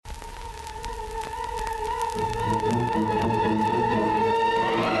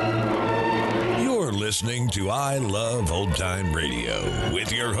listening to I Love Old Time Radio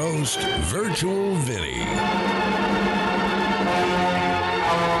with your host, Virtual Vinny.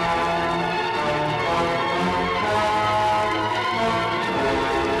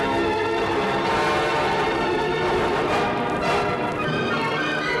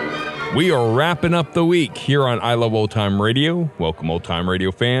 We are wrapping up the week here on I Love Old Time Radio. Welcome, Old Time Radio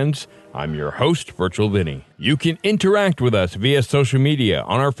fans. I'm your host, Virtual Vinny. You can interact with us via social media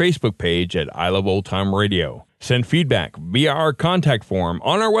on our Facebook page at I Love Old Time Radio. Send feedback via our contact form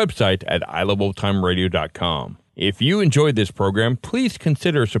on our website at iloveoldtimeradio.com. If you enjoyed this program, please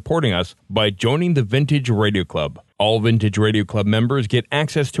consider supporting us by joining the Vintage Radio Club. All Vintage Radio Club members get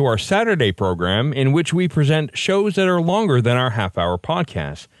access to our Saturday program, in which we present shows that are longer than our half-hour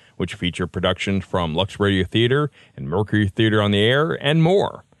podcasts, which feature productions from Lux Radio Theater and Mercury Theater on the Air, and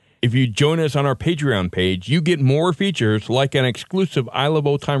more. If you join us on our Patreon page, you get more features like an exclusive I Love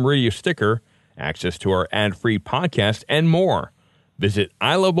Old Time Radio sticker, access to our ad-free podcast, and more. Visit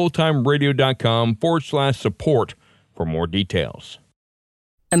iloveoldtimeradio.com/support for more details.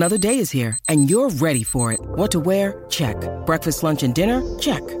 Another day is here, and you're ready for it. What to wear? Check. Breakfast, lunch, and dinner?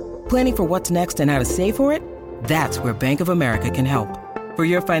 Check. Planning for what's next and how to save for it? That's where Bank of America can help. For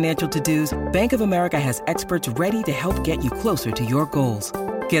your financial to-dos, Bank of America has experts ready to help get you closer to your goals.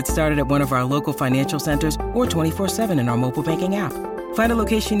 Get started at one of our local financial centers or 24/7 in our mobile banking app. Find a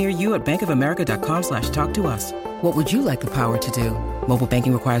location near you at bankofamerica.com/talktous. What would you like the power to do? Mobile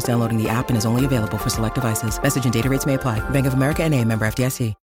banking requires downloading the app and is only available for select devices. Message and data rates may apply. Bank of America N.A., member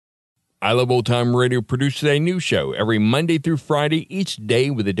FDIC. I Love Old Time Radio produces a new show every Monday through Friday, each day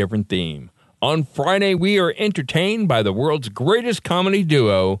with a different theme. On Friday, we are entertained by the world's greatest comedy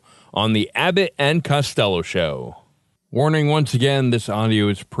duo on the Abbott and Costello show. Warning once again, this audio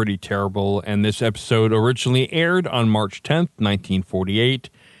is pretty terrible, and this episode originally aired on March 10th, 1948.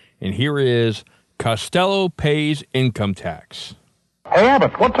 And here is Costello Pays Income Tax. Hey,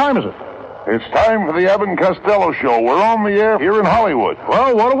 Abbott, what time is it? It's time for the Abbott and Costello show. We're on the air here in Hollywood.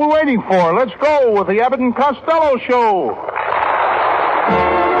 Well, what are we waiting for? Let's go with the Abbott and Costello show.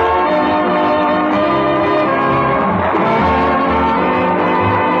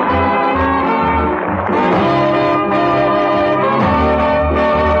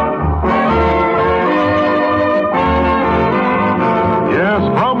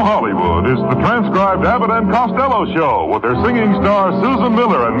 It's the transcribed Abbott and Costello show with their singing stars Susan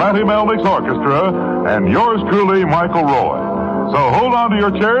Miller and Matty Melnick's orchestra and yours truly, Michael Roy. So hold on to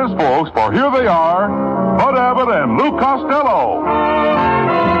your chairs, folks, for here they are, Bud Abbott and Lou Costello.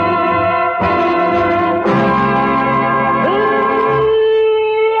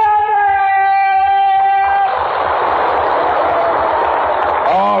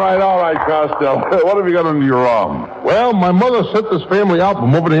 All right, Costello. What have you got under your arm? Well, my mother sent this family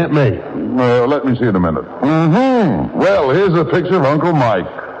album over to Aunt May. Let me see it a minute. Well, here's a picture of Uncle Mike.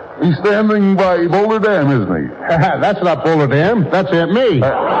 He's standing by Boulder Dam, isn't he? That's not Boulder Dam. That's Aunt May.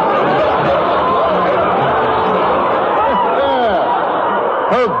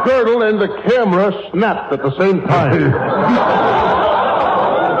 Her girdle and the camera snapped at the same time.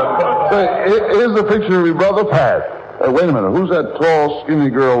 Here's a picture of your brother, Pat. Wait a minute. Who's that tall, skinny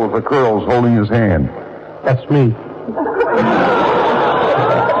girl with the curls holding his hand? That's me.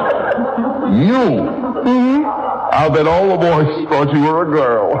 You? Mm-hmm. I'll bet all the boys thought you were a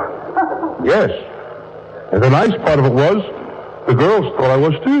girl. Yes. And the nice part of it was, the girls thought I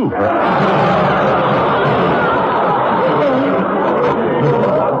was too.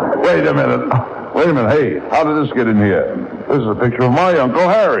 Wait a minute. Hey, how did this get in here? This is a picture of my Uncle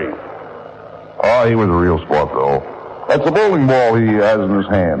Harry. Oh, he was a real sport, though. That's a bowling ball he has in his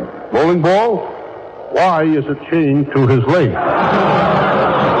hand. Bowling ball? Why is it chained to his leg?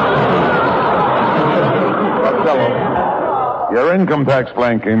 Costello, your income tax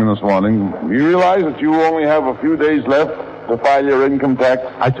plan came in this morning. Do you realize that you only have a few days left to file your income tax?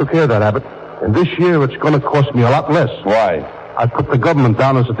 I took care of that, Abbott. And this year it's going to cost me a lot less. Why? I put the government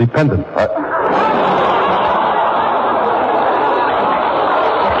down as a dependent.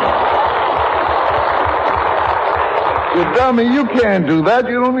 You dummy, you can't do that.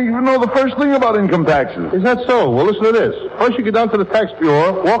 You don't even know the first thing about income taxes. Is that so? Well, listen to this. First you get down to the tax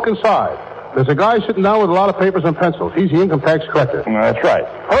bureau, walk inside. There's a guy sitting down with a lot of papers and pencils. He's the income tax collector. That's right.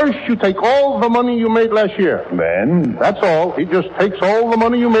 First you take all the money you made last year. Then? That's all. He just takes all the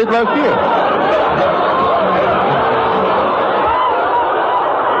money you made last year.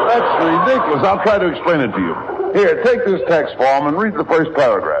 That's ridiculous. I'll try to explain it to you. Here, take this tax form and read the first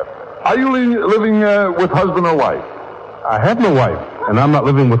paragraph. Are you living with husband or wife? I have no wife, and I'm not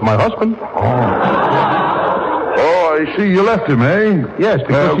living with my husband. Oh, I see you left him, eh? Yes,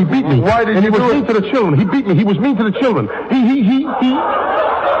 because he beat me. Why did and you he was do mean to the children. He beat me. He was mean to the children. He...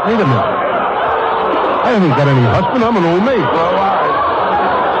 Wait a minute. I haven't got any husband. I'm an old maid.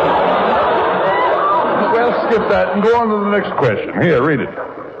 Well, skip that and go on to the next question. Here, read it.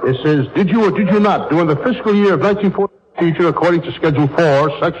 It says, did you or did you not, during the fiscal year of 1940, teacher according to Schedule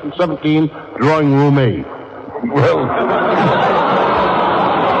 4, Section 17, Drawing Room A? Well,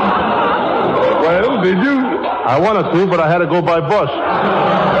 did you? I wanted to, but I had to go by bus.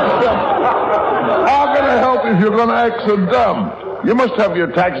 How can I help if you're going to act so dumb? You must have your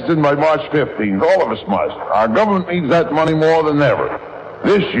taxes in by March 15th. All of us must. Our government needs that money more than ever.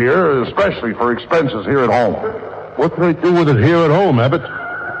 This year, especially for expenses here at home. What can I do with it here at home, Abbott?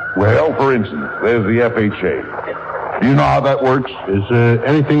 Well, for instance, there's the FHA. Do you know how that works? Is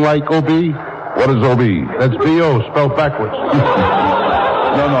anything like OB? What is OB? That's B.O., spelled backwards.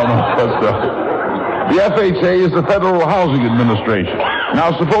 No. The FHA is the Federal Housing Administration.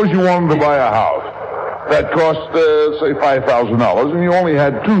 Now, suppose you wanted to buy a house. That cost, say, $5,000, and you only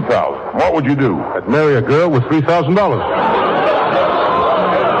had $2,000. What would you do? I'd marry a girl with $3,000.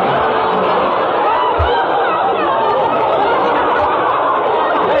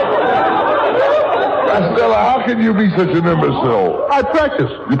 Costello, how can you be such an imbecile? I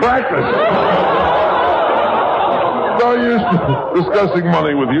practice. You practice? No use discussing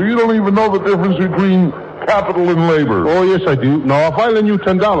money with you. You don't even know the difference between capital and labor. Oh, yes, I do. Now, if I lend you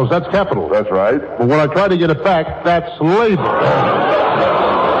 $10, that's capital. That's right. But when I try to get it back, that's labor.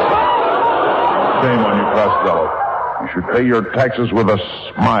 Shame on you, Costello. You should pay your taxes with a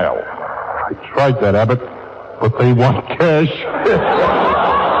smile. I tried that, Abbott, but they want cash.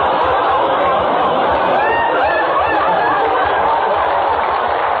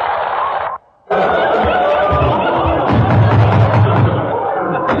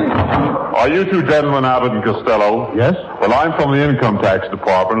 Are you two gentlemen, Abbott and Costello? Yes? Well, I'm from the Income Tax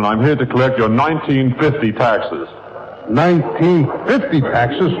Department, and I'm here to collect your 1950 taxes. 1950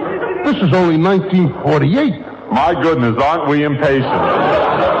 taxes? This is only 1948. My goodness, aren't we impatient?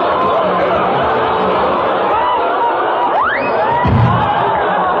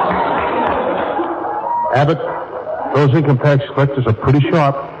 Abbott, those income tax collectors are pretty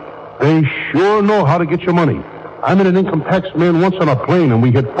sharp. They sure know how to get your money. I met an income tax man once on a plane, and we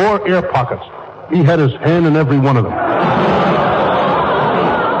hit 4 air pockets. He had his hand in every one of them. Well,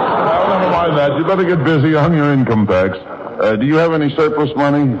 never mind that. You better get busy on your income tax. Do you have any surplus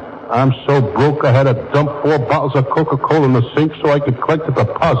money? I'm so broke I had to dump 4 bottles of Coca-Cola in the sink so I could collect the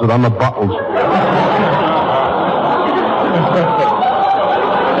deposit on the bottles.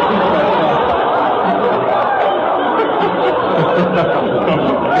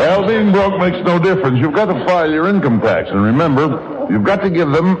 Well, being broke makes no difference. You've got to file your income tax. And remember, you've got to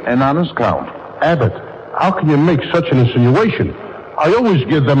give them an honest count. Abbott, how can you make such an insinuation? I always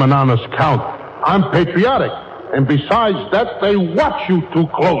give them an honest count. I'm patriotic. And besides that, they watch you too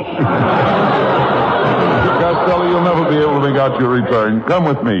close. Costello, you'll never be able to make out your return. Come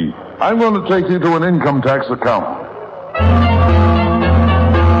with me. I'm going to take you to an income tax accountant.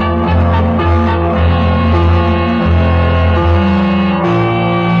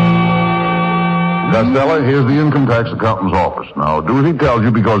 Costello, here's the income tax accountant's office. Now, do as he tells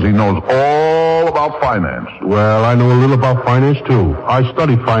you because he knows all about finance. Well, I know a little about finance, too. I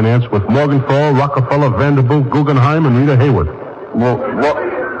studied finance with Morgenthau, Rockefeller, Vanderbilt, Guggenheim, and Rita Hayworth. Well,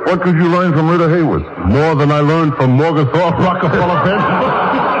 what could you learn from Rita Hayworth? More than I learned from Morgenthau, Rockefeller, Vanderbilt.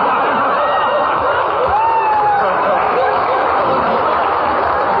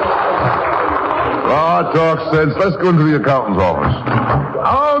 Talk sense. Let's go into the accountant's office.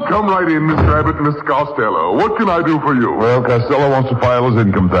 Oh, come right in, Mr. Abbott and Mr. Costello. What can I do for you? Well, Costello wants to file his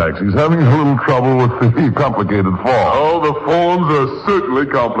income tax. He's having a little trouble with the complicated form. Oh, the forms are certainly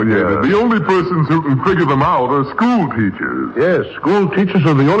complicated. Yes. The only persons who can figure them out are school teachers. Yes, school teachers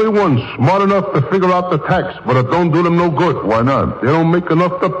are the only ones smart enough to figure out the tax, but it don't do them no good. Why not? They don't make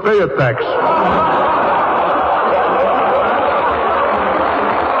enough to pay a tax.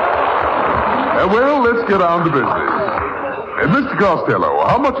 Well, let's get on to business. Mr. Costello,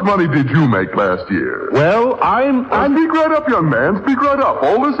 how much money did you make last year? Well, Speak right up, young man. Speak right up.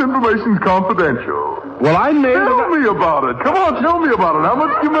 All this information's confidential. Well, I made... Tell me about it. Come on, tell me about it. How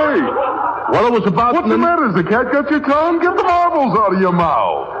much did you make? Well, it was about... What's the matter? Has the cat got your tongue? Get the marbles out of your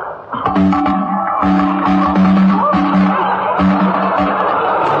mouth.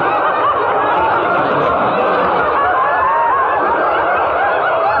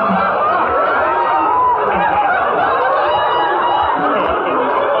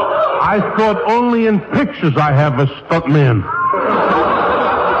 I thought only in pictures I have a stuntman.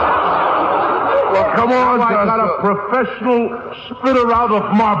 Look, come on, I got a Costello. professional spitter out of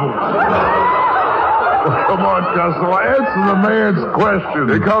marbles. Come on, Costello. Answer the man's question.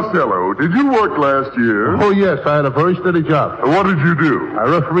 Hey, Costello, did you work last year? Oh, yes, I had a very steady job. What did you do? I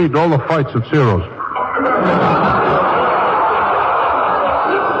refereed all the fights at Zero's.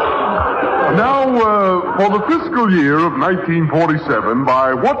 Now, for the fiscal year of 1947,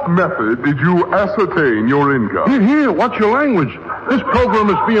 by what method did you ascertain your income? Here, watch your language. This program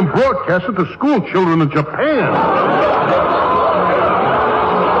is being broadcasted to school children in Japan.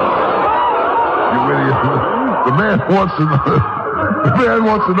 You idiot. The man wants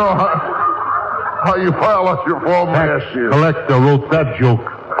to know how you file out your form last year. Collector wrote that joke.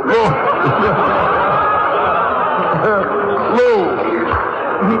 Lou,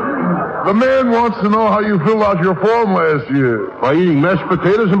 the man wants to know how you filled out your form last year. By eating mashed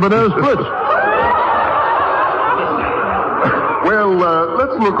potatoes and banana splits. Well,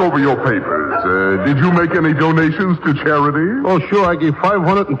 let's look over your papers. Did you make any donations to charity? Oh, sure, I gave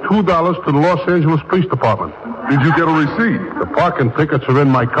 $502 to the Los Angeles Police Department. Did you get a receipt? The parking tickets are in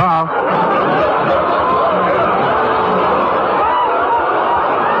my car.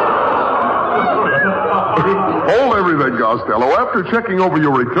 Hold everything, Costello. After checking over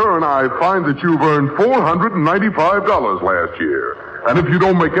your return, I find that you've earned $495 last year. And if you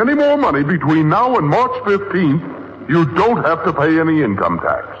don't make any more money between now and March 15th, you don't have to pay any income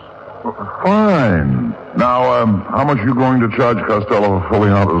tax. Fine. Now, how much are you going to charge Costello for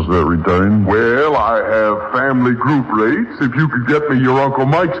filling out his return? Well, I have family group rates. If you could get me your Uncle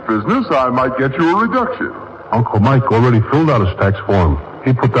Mike's business, I might get you a reduction. Uncle Mike already filled out his tax form.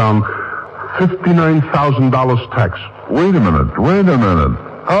 He put down $59,000 tax. Wait a minute.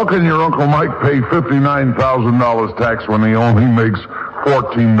 How can your Uncle Mike pay $59,000 tax when he only makes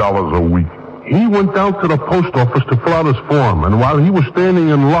 $14 a week? He went down to the post office to fill out his form, and while he was standing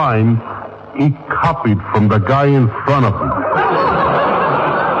in line, he copied from the guy in front of him.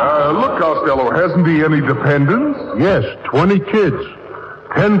 Look, Costello, hasn't he any dependents? Yes, 20 kids.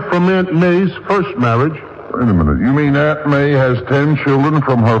 10 from Aunt May's first marriage. Wait a minute. You mean Aunt May has 10 children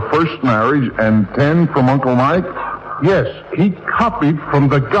from her first marriage and 10 from Uncle Mike? Yes, he copied from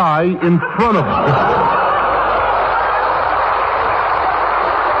the guy in front of him.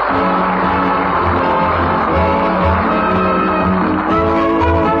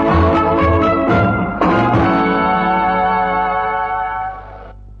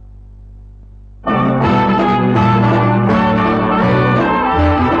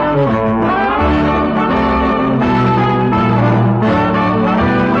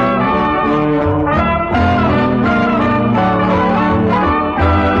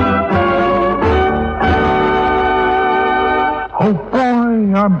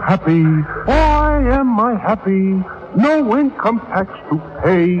 I'm happy. Why am I happy? No income tax to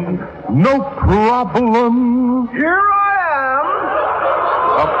pay. No problem. Here I am.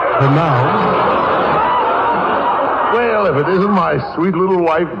 Up to now. Well, if it isn't my sweet little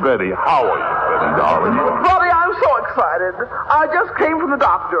wife, Betty. How are you, Betty, darling? Buddy, I'm so excited. I just came from the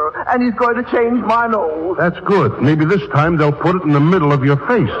doctor, and he's going to change my nose. That's good. Maybe this time they'll put it in the middle of your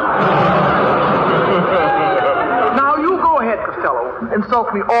face. Now, you go ahead, Costello.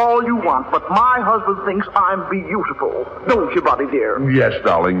 Insult me all you want, but my husband thinks I'm beautiful. Don't you, buddy, dear? Yes,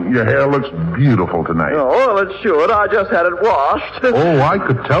 darling. Your hair looks beautiful tonight. Oh, well, it should. I just had it washed. Oh, I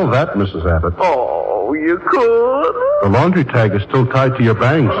could tell that, Mrs. Abbott. Oh, you could? The laundry tag is still tied to your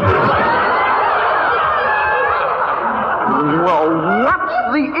bangs. Well, what's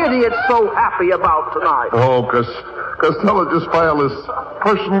the idiot so happy about tonight? Oh, Costello just filed his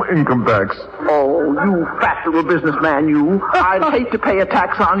personal income tax. Oh, you fat little businessman, you. I'd hate to pay a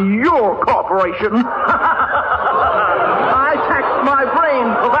tax on your corporation. I taxed my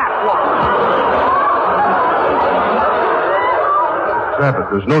brain for that one. Abbott,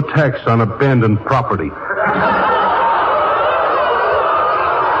 there's no tax on abandoned property.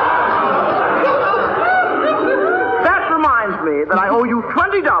 That I owe you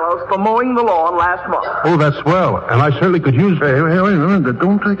 $20 for mowing the lawn last month. Oh, that's swell. And I certainly could use... Hey, wait a minute.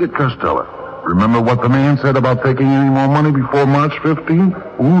 Don't take it, Costello. Remember what the man said about taking any more money before March 15th?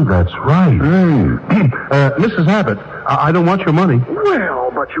 Oh, that's right. Hey. Mrs. Abbott, I don't want your money.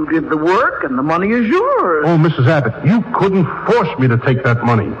 Well, but you did the work, and the money is yours. Oh, Mrs. Abbott, you couldn't force me to take that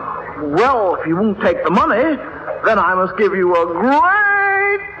money. Well, if you won't take the money, then I must give you a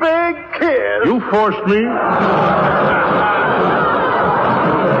great big kiss. You forced me.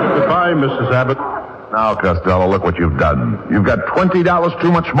 Goodbye, Mrs. Abbott. Now, Costello, look what you've done. You've got $20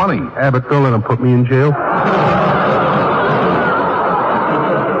 too much money. Abbott, don't let him put me in jail.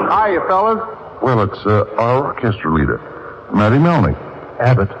 Hiya, fellas. Well, it's our orchestra leader, Matty Melnick.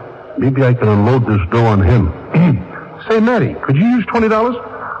 Abbott, Maybe I can unload this dough on him. Say, Matty, could you use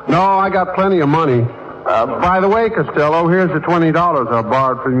 $20? No, I got plenty of money. By the way, Costello, here's the $20 I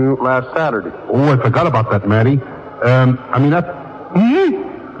borrowed from you last Saturday. Oh, I forgot about that, Matty.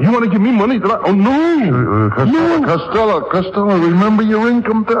 You want to give me money? Oh, no. Costello, remember your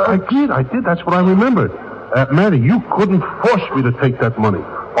income tax? I did. That's what I remembered. Matty, you couldn't force me to take that money.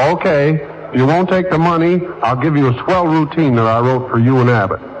 Okay. If you won't take the money, I'll give you a swell routine that I wrote for you and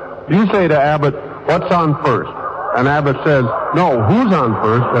Abbott. You say to Abbott, what's on first? And Abbott says, no, who's on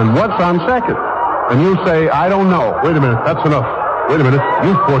first and what's on second? And you say, I don't know. Wait a minute. That's enough. Wait a minute.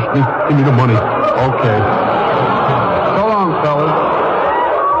 You forced me. Give me the money. Okay. So long, fellas.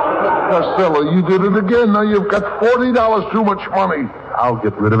 Costello, you did it again. Now you've got $40 too much money. I'll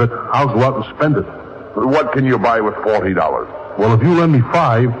get rid of it. I'll go out and spend it. What can you buy with $40? Well, if you lend me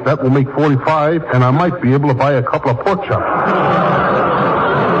 $5, that will make $45, and I might be able to buy a couple of pork chops.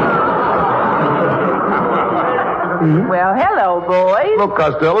 Well, hello, boys. Look,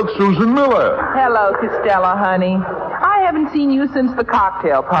 Costello, it's Susan Miller. Hello, Costello, honey. I haven't seen you since the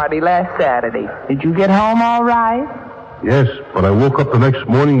cocktail party last Saturday. Did you get home all right? Yes, but I woke up the next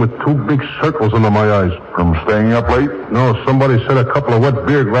morning with 2 big circles under my eyes. From staying up late? No, somebody set a couple of wet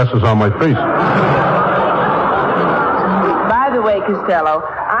beer glasses on my face. By the way, Costello,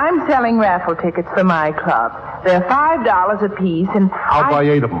 I'm selling raffle tickets for my club. They're $5 apiece, and I'll buy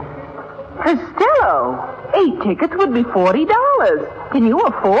 8 of them. Costello, 8 tickets would be $40. Can you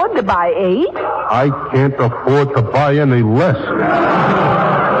afford to buy 8? I can't afford to buy any less.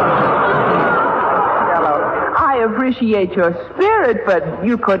 I appreciate your spirit, but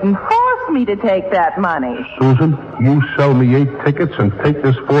you couldn't force me to take that money. Susan, you sell me 8 tickets and take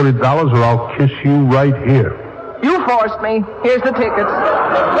this $40 or I'll kiss you right here. You forced me. Here's the tickets.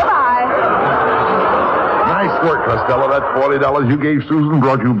 Goodbye. Nice work, Costello. That $40 you gave Susan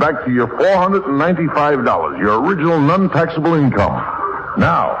brought you back to your $495, your original non-taxable income.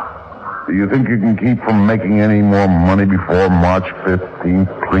 Now, do you think you can keep from making any more money before March 15th,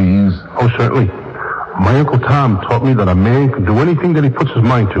 please? Oh, certainly. My Uncle Tom taught me that a man can do anything that he puts his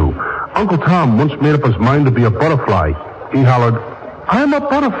mind to. Uncle Tom once made up his mind to be a butterfly. He hollered, I'm a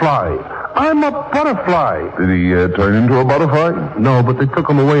butterfly. I'm a butterfly. Did he turn into a butterfly? No, but they took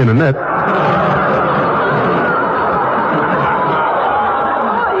him away in a net. Boys,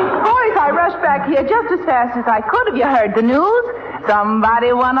 I rushed back here just as fast as I could. Have you heard the news?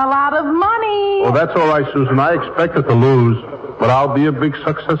 Somebody won a lot of money. Oh, that's all right, Susan. I expected to lose. But I'll be a big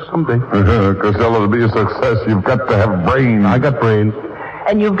success someday. Costello, to be a success, you've got to have brains. I got brains.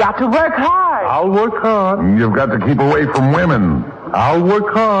 And you've got to work hard. I'll work hard. You've got to keep away from women. I'll work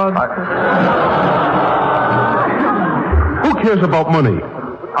hard. Who cares about money?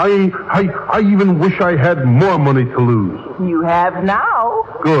 I even wish I had more money to lose. You have now.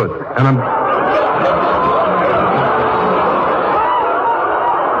 Good. And I'm...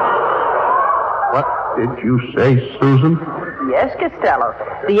 What did you say, Susan? Yes, Costello.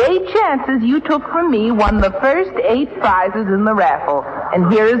 The 8 chances you took from me won the first 8 prizes in the raffle.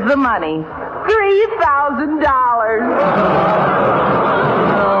 And here is the money. $3,000.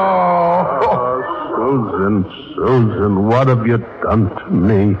 Oh, Susan, what have you done to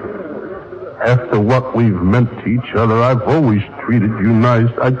me? After what we've meant to each other, I've always treated you nice.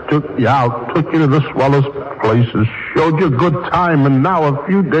 I took you out, took you to the swellest places, showed you a good time, and now a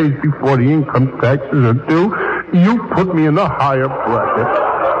few days before the income taxes are due, you put me in the higher bracket.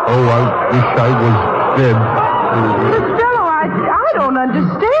 Oh, I wish I was dead. Costello, I don't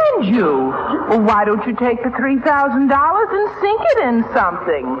understand you. Well, why don't you take the $3,000 and sink it in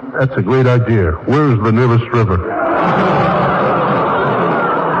something? That's a great idea. Where's the nearest river?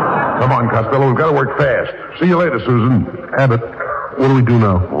 Come on, Costello. We've got to work fast. See you later, Susan. Abbott, what do we do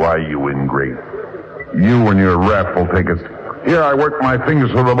now? Why, you ingrate. You and your raffle tickets. Here I work my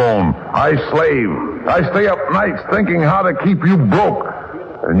fingers to the bone. I slave. I stay up nights thinking how to keep you broke.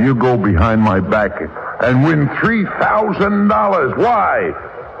 And you go behind my back and win $3,000. Why?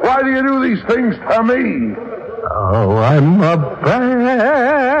 Why do you do these things to me? Oh, I'm a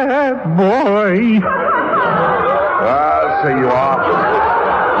bad boy. I'll say you are.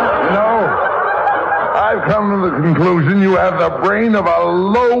 You know, I've come to the conclusion you have the brain of a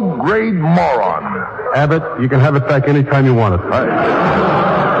low-grade moron. Abbott, you can have it back anytime you want it. Now,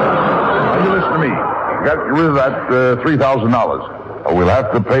 you listen to me. You got to get rid of that $3,000. Or we'll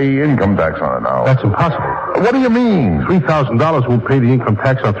have to pay income tax on it now. That's impossible. What do you mean? $3,000 won't pay the income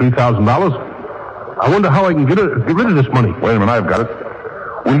tax on $3,000. I wonder how I can get rid of this money. Wait a minute, I've got it.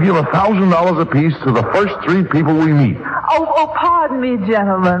 We'll give $1,000 apiece to the first 3 people we meet. Oh, pardon me,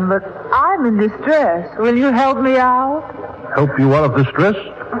 gentlemen, but I'm in distress. Will you help me out? Help you out of distress?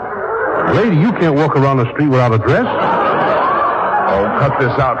 Lady, you can't walk around the street without a dress. Oh, cut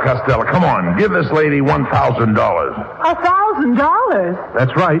this out, Costello. Come on, give this lady $1,000. $1,000?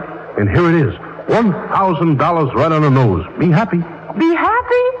 That's right. And here it is. $1,000 right on the nose. Be happy. Be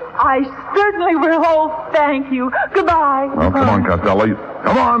happy? I certainly will. Oh, thank you. Goodbye. Oh, come on, Costello.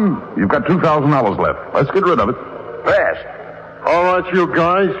 Come on. You've got $2,000 left. Let's get rid of it. Fast. All right, you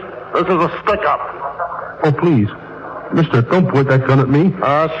guys. This is a stick-up. Oh, please. Mister, don't point that gun at me.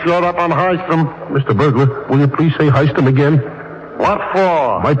 Shut up and heist him. Mr. Burglar, will you please say heist him again? What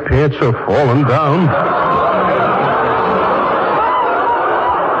for? My pants are falling down.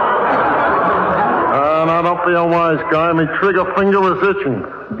 Now, don't be a wise guy. My trigger finger is itching.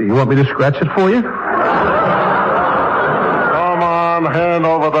 Do you want me to scratch it for you? Come on, hand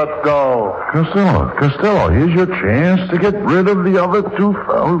over that dough. Costello, here's your chance to get rid of the other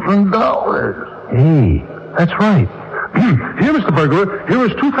 $2,000. Hey, that's right. Here, Mr. Burglar, here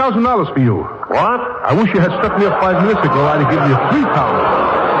is $2,000 for you. What? I wish you had struck me up 5 minutes ago. I'd have given you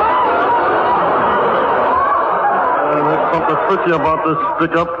 $3,000. There's something fishy about this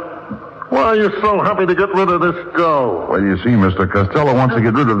stick-up. Why are you so happy to get rid of this dough? Well, you see, Mr. Costello wants to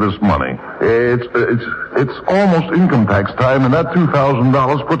get rid of this money. It's almost income tax time, and that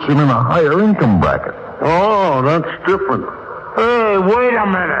 $2,000 puts him in a higher income bracket. Oh, that's different. Hey, wait a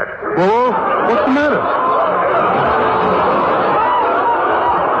minute. Well, what's the matter?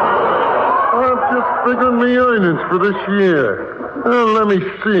 I've just figured my earnings for this year. Let me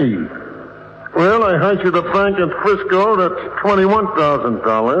see. Well, I hired the bank in Frisco. That's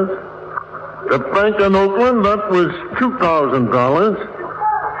 $21,000. The bank in Oakland, that was $2,000.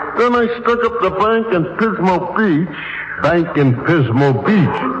 Then I stuck up the bank in Pismo Beach. Bank in Pismo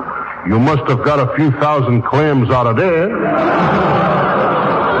Beach. You must have got a few thousand clams out of there.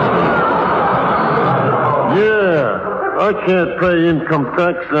 Yeah, I can't pay income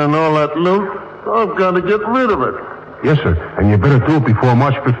tax and all that loot. I've got to get rid of it. Yes, sir. And you better do it before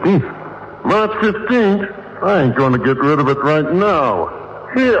March 15th. March 15th? I ain't going to get rid of it right now.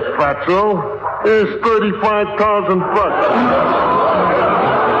 Here, Fatso. Here's $35,000.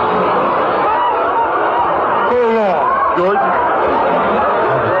 So long, George.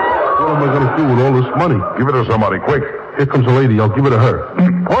 What am I going to do with all this money? Give it to somebody, quick. Here comes a lady. I'll give it to her.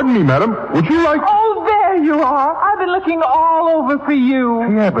 Pardon me, madam. Would you like... Oh, there you are. I've been looking all over for you.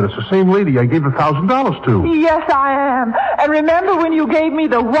 Yeah, but it's the same lady I gave the $1,000 to. Yes, I am. And remember when you gave me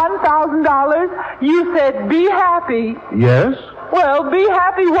the $1,000? You said, be happy. Yes? Well, Be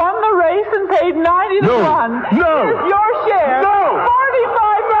Happy won the race and paid 90 to 1. No. Here's your share. No.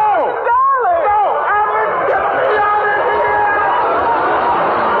 $45,000. Abbott, get me out of here!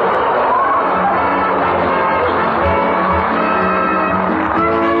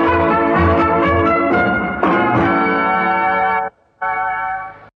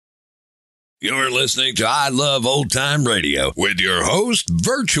 You're listening to I Love Old Time Radio with your host,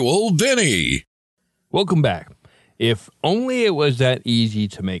 Virtual Vinny. Welcome back. If only it was that easy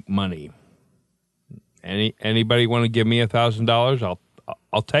to make money. Anybody want to give me $1,000?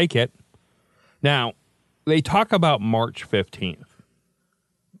 I'll take it. Now, they talk about March 15th.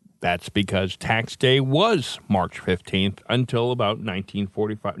 That's because tax day was March 15th until about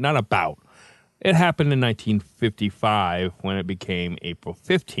 1945. Not about. It happened in 1955 when it became April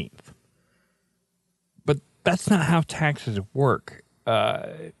 15th. But that's not how taxes work.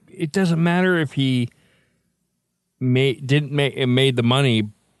 It doesn't matter if he made the money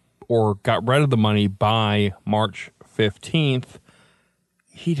or got rid of the money by March 15th.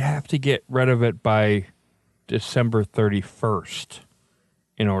 He'd have to get rid of it by December 31st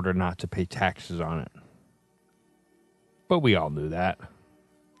in order not to pay taxes on it. But we all knew that.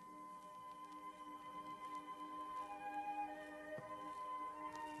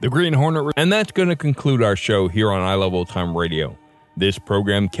 The Green Hornet. And that's going to conclude our show here on I Love Old Time Radio. This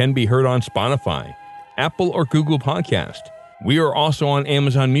program can be heard on Spotify, Apple or Google Podcast. We are also on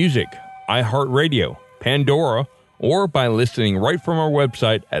Amazon Music, iHeartRadio, Pandora, or by listening right from our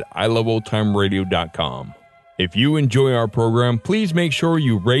website at iloveoldtimeradio.com. If you enjoy our program, please make sure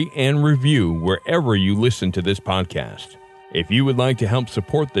you rate and review wherever you listen to this podcast. If you would like to help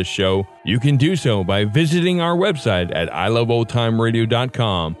support this show, you can do so by visiting our website at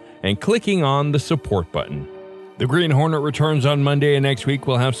iloveoldtimeradio.com and clicking on the support button. The Green Hornet returns on Monday, and next week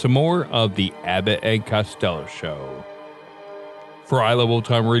we'll have some more of the Abbott and Costello Show. For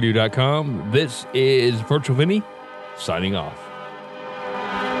iloveoldtimeradio.com, this is Virtual Vinny, signing off.